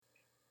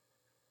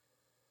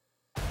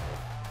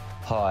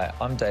Hi,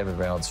 I'm David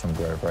Reynolds from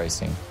Grove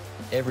Racing.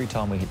 Every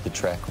time we hit the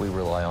track, we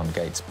rely on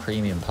Gates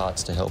premium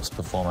parts to help us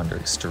perform under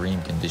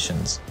extreme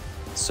conditions.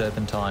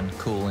 Serpentine,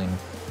 cooling,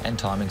 and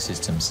timing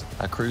systems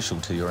are crucial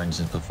to your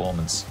engine's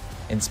performance.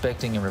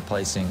 Inspecting and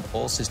replacing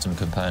all system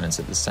components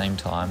at the same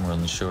time will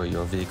ensure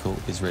your vehicle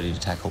is ready to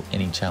tackle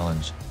any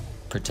challenge.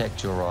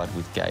 Protect your ride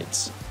with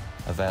Gates.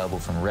 Available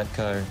from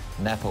Repco,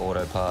 Napa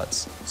Auto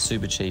Parts,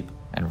 Supercheap,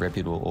 and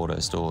reputable auto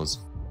stores.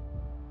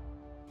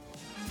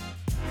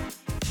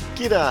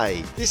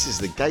 G'day, this is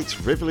the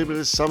Gates Rev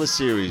Limited Summer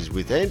Series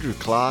with Andrew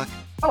Clark.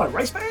 Hello,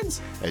 race fans.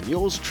 And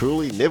yours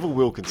truly, Neville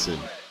Wilkinson.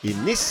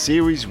 In this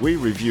series, we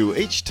review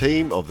each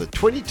team of the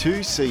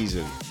 22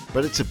 season.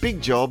 But it's a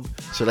big job,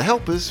 so to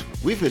help us,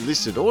 we've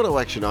enlisted Auto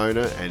Action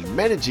owner and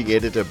managing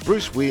editor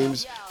Bruce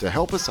Williams to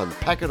help us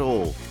unpack it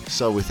all.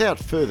 So without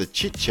further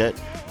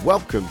chit-chat,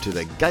 welcome to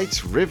the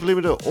Gates Rev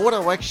Limited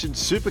Auto Action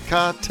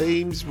Supercar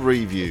Teams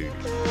Review.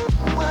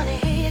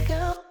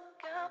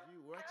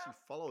 We're actually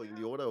following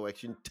the Auto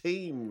Action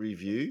Team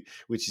Review,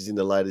 which is in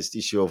the latest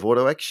issue of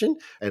Auto Action,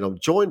 and I'm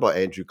joined by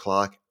Andrew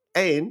Clark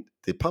and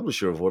the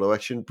publisher of Auto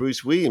Action,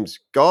 Bruce Williams.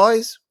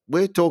 Guys,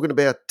 we're talking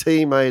about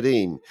Team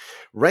 18.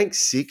 Ranked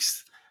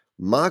 6th,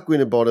 Mark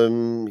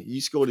Winterbottom, you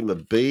scored him a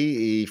B.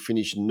 He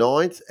finished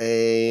 9th.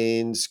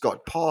 And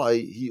Scott Pye,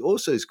 he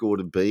also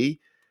scored a B,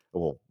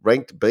 well,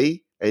 ranked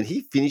B, and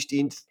he finished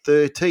in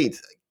 13th.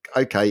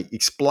 Okay,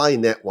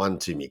 explain that one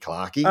to me,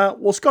 Clarky.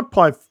 Well, Scott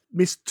Pye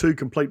missed 2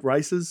 complete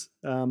races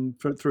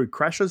through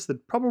crashes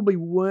that probably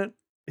weren't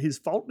his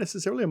fault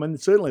necessarily. I mean,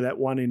 certainly that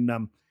one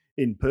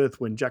in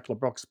Perth when Jack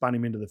LeBrock spun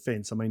him into the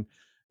fence. I mean,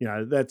 you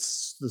know,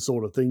 that's the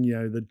sort of thing, you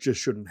know, that just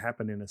shouldn't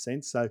happen in a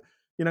sense. So,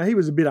 you know, he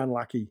was a bit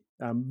unlucky,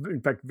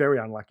 in fact, very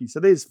unlucky. So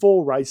there's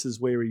 4 races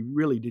where he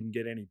really didn't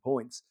get any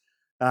points.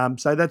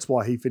 So that's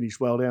why he finished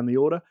well down the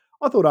order.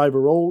 I thought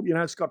overall, you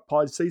know, Scott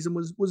Pye's season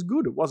was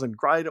good. It wasn't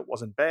great. It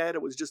wasn't bad.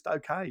 It was just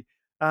okay.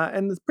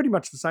 And it's pretty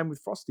much the same with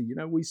Frosty. You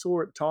know, we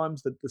saw at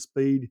times that the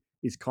speed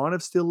is kind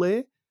of still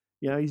there.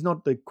 You know, he's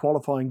not the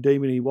qualifying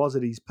demon he was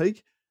at his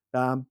peak.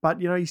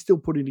 But, you know, he's still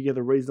putting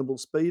together reasonable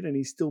speed and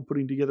he's still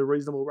putting together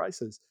reasonable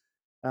races.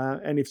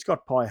 And if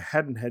Scott Pye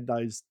hadn't had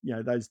those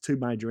 2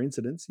 major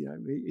incidents, you know,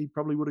 he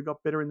probably would have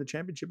got better in the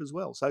championship as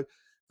well. So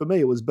for me,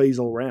 it was B's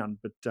all round.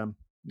 But,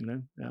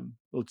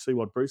 let's see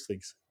what Bruce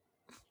thinks.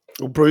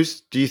 Well,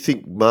 Bruce, do you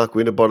think Mark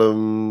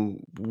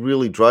Winterbottom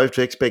really drove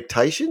to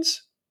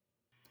expectations?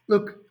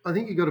 Look, I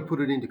think you've got to put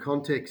it into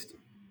context.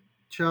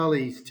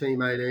 Charlie's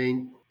Team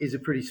 18 is a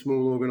pretty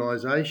small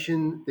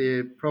organisation.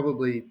 They're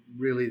probably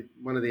really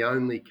one of the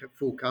only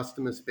full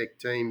customer spec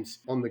teams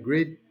on the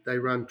grid. They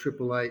run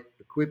 888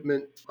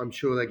 equipment. I'm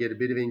sure they get a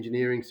bit of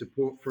engineering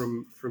support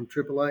from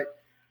 888.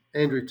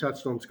 Andrew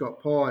touched on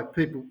Scott Pye.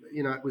 People,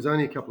 you know, it was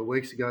only a couple of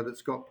weeks ago that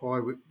Scott Pye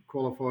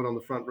qualified on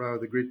the front row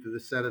of the grid for the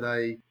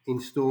Saturday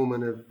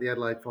instalment of the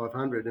Adelaide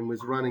 500 and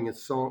was running a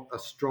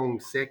strong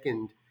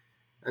second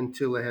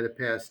until they had a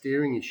power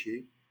steering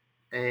issue,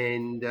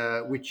 and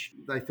which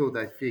they thought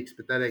they'd fixed,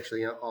 but that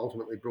actually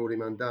ultimately brought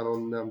him undone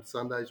on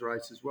Sunday's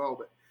race as well.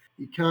 But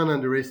you can't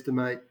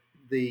underestimate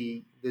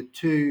the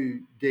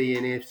 2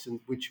 DNFs,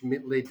 which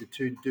led to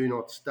 2 do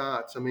not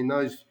starts. I mean,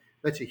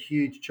 that's a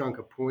huge chunk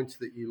of points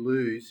that you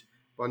lose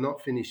by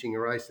not finishing a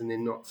race and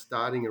then not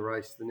starting a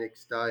race the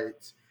next day.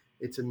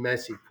 It's a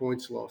massive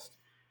points lost.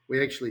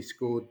 We actually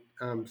scored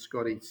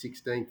Scotty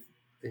 16th.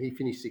 He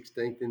finished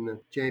 16th in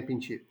the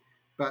championship.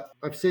 But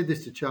I've said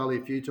this to Charlie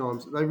a few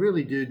times, they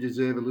really do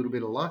deserve a little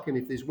bit of luck. And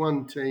if there's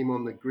one team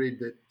on the grid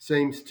that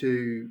seems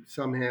to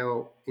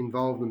somehow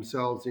involve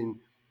themselves in,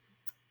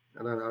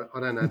 I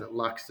don't know that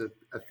luck's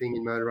a thing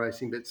in motor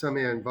racing, but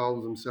somehow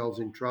involves themselves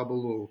in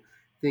trouble or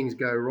things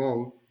go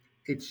wrong,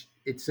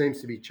 it seems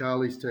to be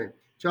Charlie's team.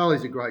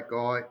 Charlie's a great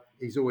guy.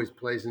 He's always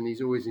pleasant.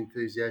 He's always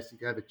enthusiastic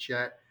to have a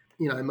chat.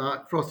 You know,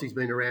 Mark Frosty's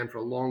been around for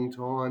a long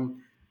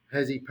time.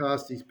 Has he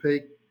passed his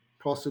peak?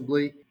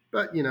 Possibly.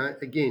 But, you know,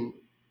 again,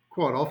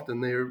 quite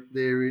often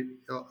they're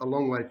a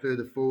long way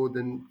further forward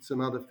than some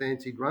other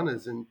fancied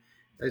runners. And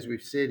as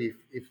we've said,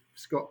 if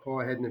Scott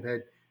Pye hadn't have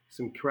had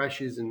some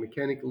crashes and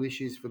mechanical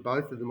issues for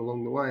both of them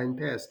along the way, and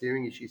power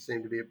steering issues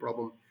seem to be a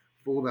problem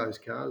for those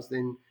cars,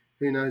 then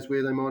who knows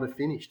where they might have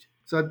finished.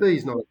 So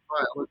B's not a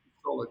fail, it's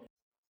solid.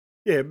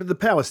 Yeah, but the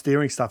power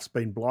steering stuff's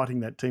been blighting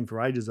that team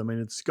for ages. I mean,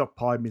 it's Scott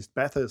Pye missed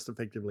Bathurst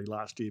effectively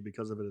last year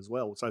because of it as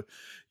well. So, you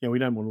know, we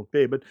don't want to look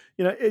there. But,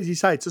 you know, as you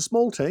say, it's a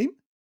small team,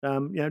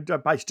 you know,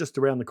 based just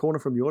around the corner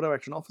from the Auto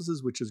Action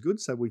offices, which is good.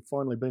 So we've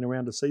finally been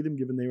around to see them,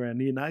 given they're our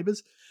near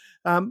neighbours.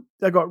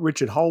 They've got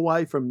Richard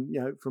Holway from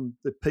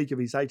the peak of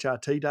his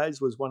HRT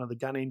days, was one of the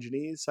gun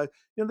engineers. So, you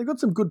know, they've got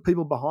some good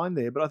people behind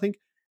there. But I think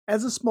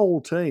as a small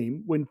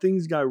team, when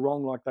things go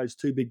wrong, like those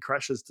 2 big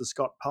crashes to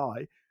Scott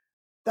Pye,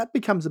 that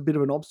becomes a bit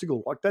of an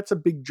obstacle. Like, that's a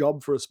big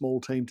job for a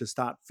small team to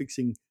start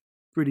fixing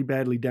pretty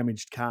badly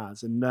damaged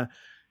cars. And,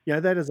 you know,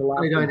 that is a lot.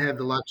 They don't have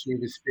the luxury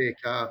of a spare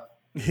car.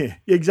 Yeah,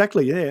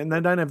 exactly. Yeah. And they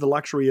don't have the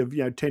luxury of,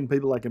 you know, 10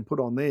 people they can put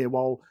on there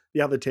while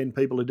the other 10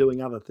 people are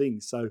doing other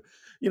things. So,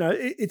 you know,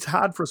 it's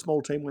hard for a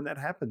small team when that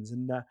happens.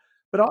 And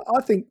But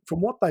I think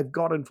from what they've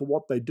got and for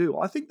what they do,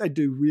 I think they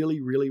do really,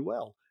 really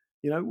well.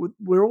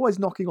 We're always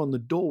knocking on the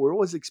door. We're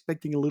always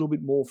expecting a little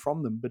bit more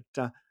from them,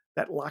 but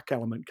that luck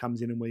element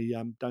comes in and we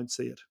don't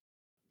see it.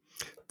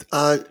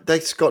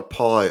 That Scott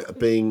Pye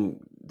being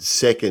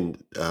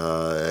second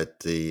at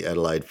the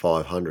Adelaide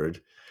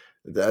 500,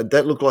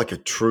 that looked like a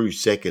true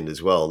second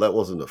as well. That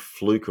wasn't a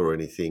fluke or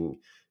anything.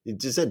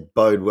 Does that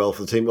bode well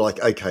for the team? Like,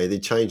 okay, they're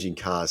changing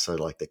cars, so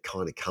like they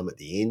kind of come at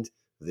the end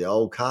of the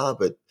old car.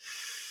 But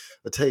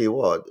I tell you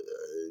what,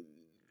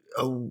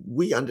 are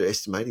we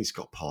underestimating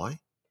Scott Pye?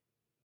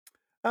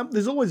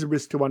 There's always a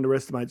risk to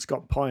underestimate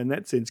Scott Pye in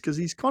that sense because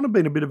he's kind of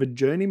been a bit of a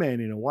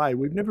journeyman in a way.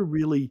 We've never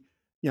really,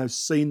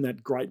 seen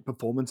that great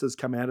performances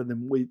come out of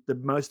them.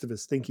 Most of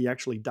us think he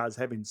actually does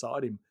have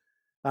inside him.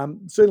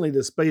 Certainly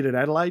the speed at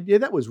Adelaide, yeah,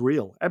 that was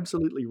real,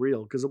 absolutely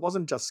real, because it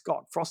wasn't just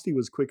Scott. Frosty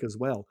was quick as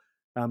well.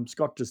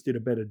 Scott just did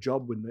a better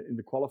job in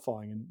the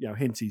qualifying, and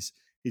hence he's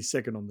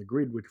second on the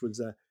grid, which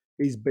was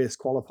his best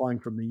qualifying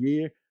from the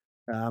year.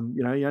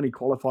 He only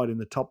qualified in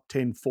the top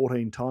 10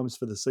 14 times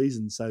for the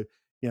season, so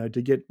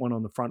to get one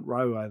on the front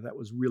row, that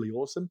was really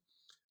awesome.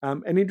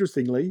 And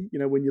interestingly,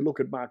 when you look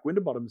at Mark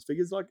Winterbottom's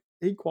figures, like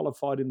he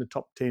qualified in the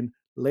top 10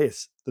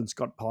 less than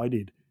Scott Pye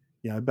did.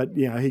 But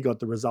he got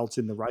the results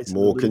in the race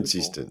more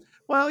consistent.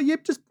 Well,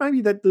 yep, just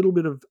maybe that little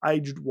bit of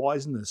aged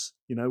wiseness,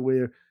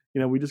 where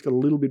we just got a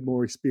little bit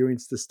more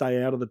experience to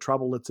stay out of the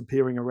trouble that's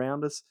appearing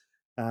around us.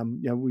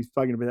 We've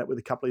spoken about that with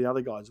a couple of the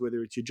other guys,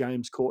 whether it's your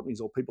James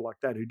Courtneys or people like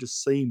that who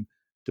just seem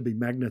to be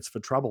magnets for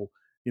trouble.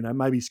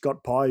 Maybe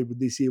Scott Pye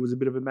this year was a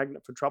bit of a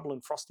magnet for trouble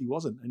and Frosty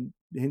wasn't, and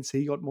hence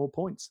he got more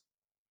points.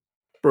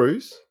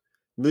 Bruce,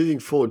 moving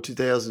forward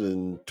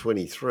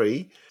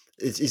 2023,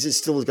 is it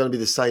still going to be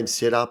the same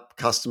setup,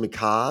 customer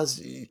cars?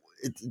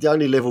 The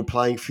only level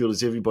playing field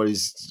is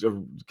everybody's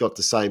got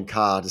the same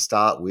car to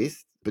start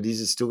with, but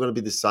is it still going to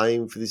be the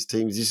same for this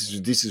team?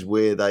 This is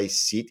where they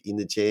sit in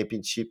the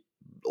championship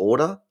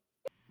order?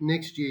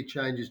 Next year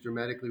changes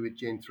dramatically with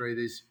Gen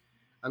 3.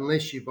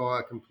 Unless you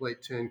buy a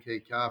complete turnkey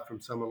car from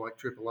someone like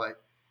Triple Eight,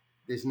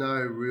 there's no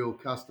real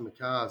customer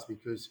cars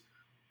because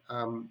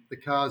the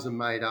cars are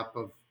made up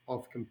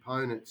of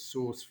components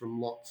sourced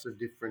from lots of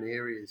different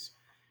areas.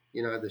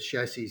 The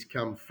chassis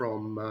come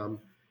from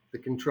the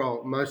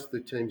control. Most of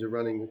the teams are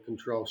running a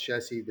control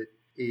chassis that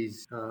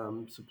is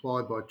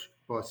supplied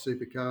by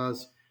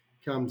Supercars,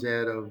 comes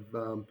out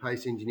of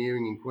Pace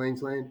Engineering in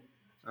Queensland,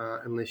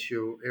 unless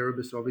you're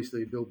Erebus,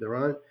 obviously, build their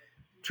own.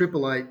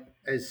 Triple Eight,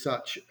 as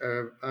such,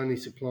 are only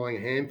supplying a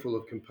handful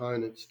of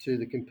components to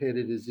the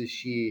competitors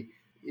this year.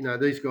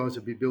 These guys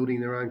will be building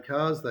their own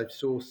cars. They've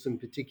sourced some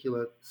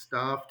particular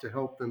staff to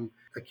help them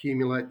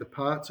accumulate the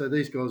parts. So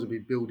these guys will be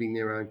building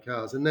their own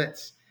cars. And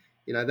that's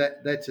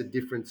a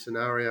different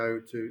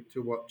scenario to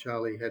what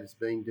Charlie has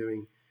been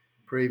doing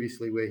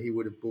previously, where he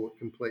would have bought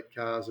complete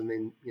cars and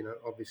then,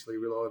 obviously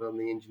relied on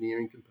the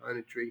engineering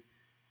componentry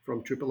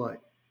from Triple Eight.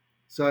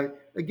 So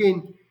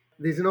again,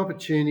 there's an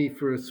opportunity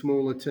for a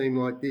smaller team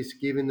like this,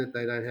 given that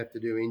they don't have to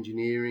do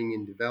engineering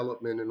and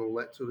development and all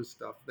that sort of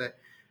stuff, that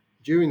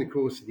during the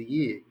course of the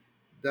year,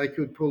 they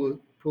could pull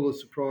a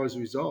surprise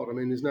result. I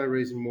mean, there's no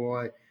reason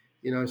why,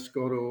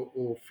 Scott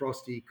or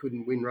Frosty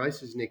couldn't win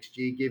races next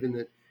year, given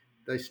that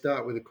they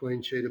start with a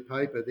clean sheet of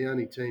paper. The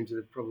only teams that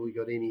have probably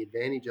got any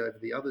advantage over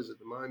the others at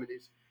the moment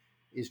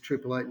is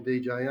Triple Eight and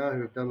DJR,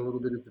 who have done a little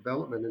bit of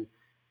development. And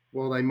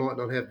while they might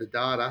not have the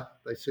data,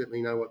 they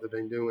certainly know what they've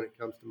been doing when it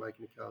comes to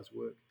making the cars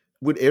work.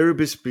 Would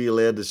Erebus be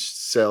allowed to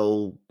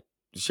sell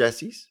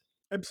chassis?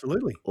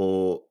 Absolutely.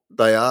 Or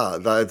they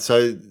are.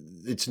 So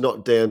it's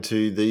not down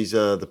to these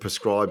are the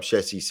prescribed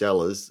chassis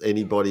sellers.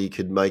 Anybody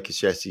could make a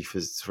chassis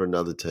for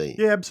another team.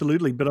 Yeah,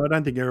 absolutely. But I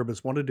don't think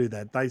Erebus want to do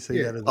that. They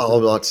see that as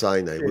I'm not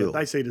saying they will.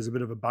 They see it as a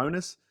bit of a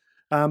bonus.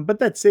 But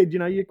that said,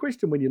 your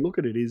question when you look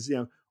at it is,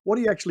 what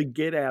do you actually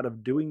get out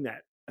of doing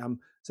that?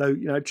 So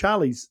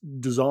Charlie's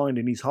design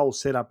and his whole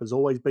setup has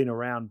always been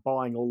around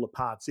buying all the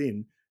parts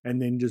in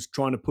and then just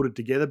trying to put it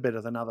together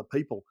better than other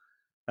people.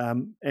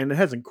 And it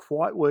hasn't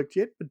quite worked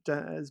yet, but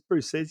as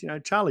Bruce says,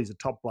 Charlie's a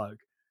top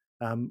bloke.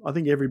 I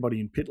think everybody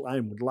in pit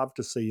lane would love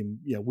to see him,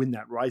 win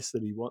that race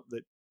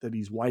that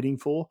he's waiting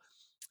for.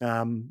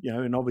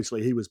 And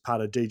obviously he was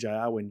part of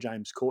DJR when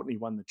James Courtney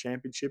won the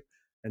championship,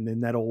 and then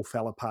that all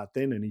fell apart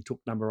then, and he took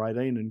number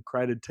 18 and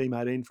created Team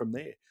 18 from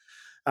there.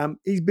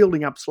 He's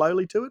building up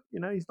slowly to it.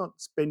 He's not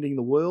spending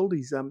the world.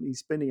 He's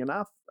spending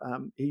enough.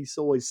 He's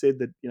always said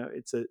that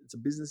it's a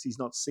business. He's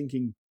not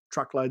sinking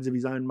truckloads of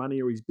his own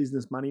money or his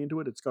business money into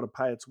it. It's got to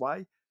pay its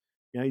way.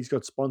 He's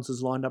got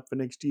sponsors lined up for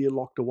next year,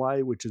 locked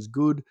away, which is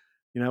good.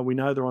 We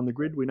know they're on the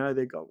grid. We know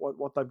they've got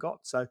what they've got.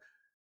 So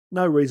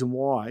no reason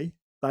why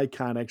they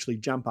can't actually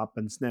jump up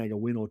and snag a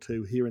win or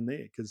two here and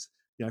there, because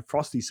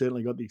Frosty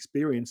certainly got the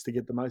experience to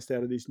get the most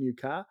out of this new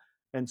car,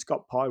 and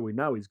Scott Pye we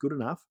know is good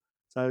enough.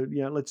 So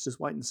let's just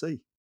wait and see.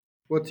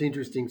 What's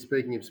interesting,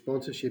 speaking of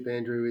sponsorship,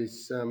 Andrew,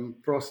 is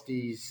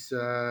Frosty's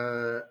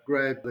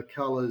grabbed the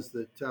colours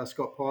that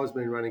Scott Pye's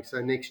been running.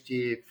 So next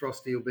year,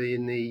 Frosty will be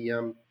in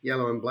the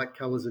yellow and black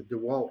colours of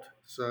DeWalt.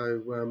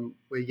 So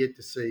we're yet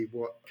to see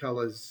what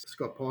colours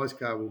Scott Pye's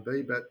car will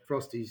be, but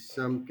Frosty's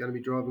going to be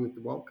driving with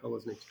the white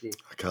colours next year.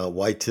 I can't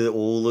wait till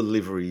all the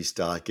liveries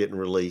start getting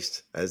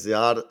released. As an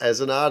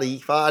arty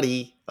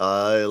farty,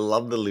 I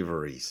love the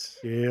liveries.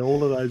 Yeah,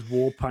 all of those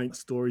war paint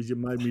stories you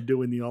made me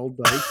do in the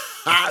old days.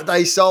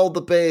 They sold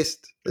the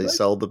best. They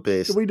sold the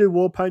best. Do we do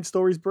war paint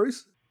stories,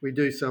 Bruce? We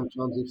do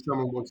sometimes if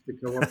someone wants to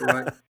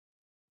cooperate.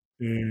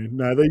 Yeah,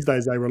 no, these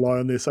days they rely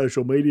on their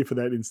social media for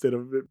that instead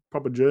of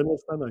proper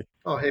journalists, don't they?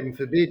 Oh, heaven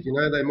forbid,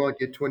 they might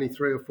get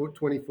 23 or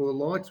 24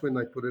 likes when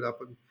they put it up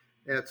and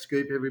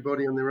outscoop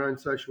everybody on their own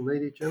social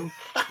media channels.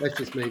 That's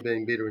just me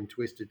being bitter and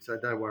twisted, so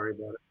don't worry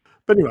about it.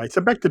 But anyway,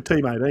 so back to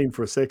Team 18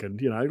 for a second.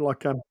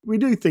 We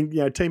do think,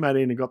 Team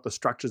 18 have got the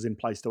structures in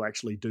place to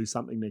actually do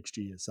something next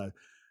year. So,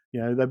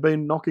 they've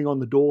been knocking on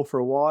the door for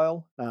a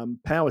while.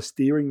 Power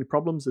steering the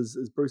problems,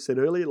 as Bruce said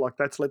earlier,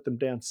 that's let them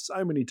down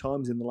so many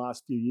times in the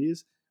last few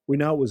years. We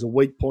know it was a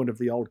weak point of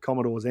the old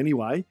Commodores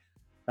anyway.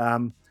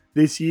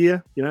 This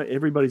year,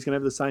 everybody's going to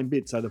have the same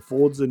bit. So the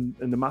Fords and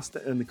the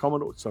Mustang and the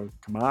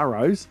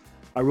Camaros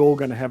are all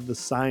going to have the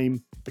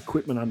same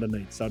equipment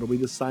underneath. So it'll be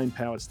the same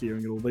power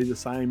steering. It'll be the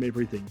same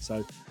everything.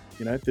 So,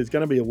 if there's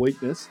going to be a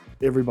weakness,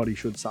 everybody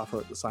should suffer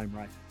at the same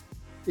rate.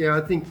 Yeah,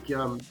 I think,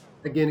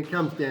 again, it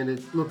comes down to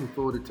looking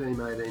forward to Team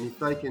 18. If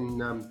they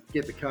can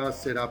get the cars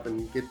set up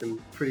and get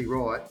them pretty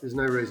right, there's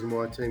no reason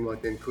why a team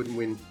like them couldn't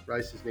win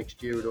races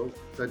next year at all.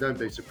 So don't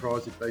be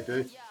surprised if they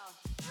do.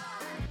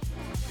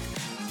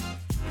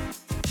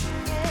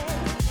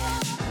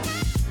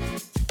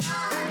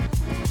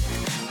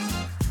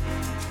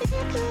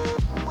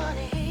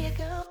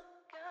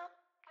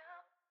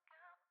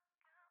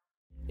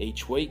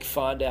 Each week,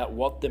 find out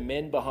what the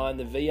men behind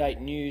the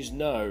V8 News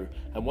know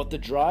and what the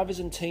drivers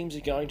and teams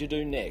are going to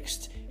do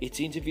next.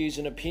 It's interviews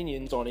and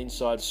opinions on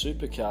Inside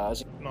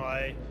Supercars.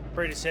 My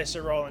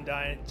predecessor, Roland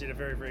Dane, did a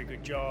very, very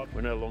good job.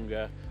 We're no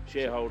longer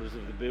shareholders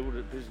of the build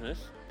business.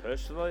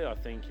 Personally, I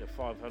think a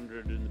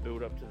 500 in the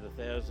build up to the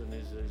 1,000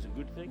 is a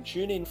good thing.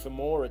 Tune in for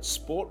more at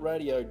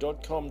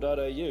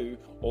sportradio.com.au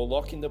or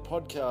lock in the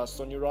podcast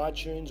on your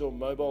iTunes or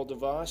mobile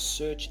device.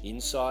 Search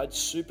Inside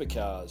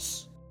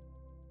Supercars.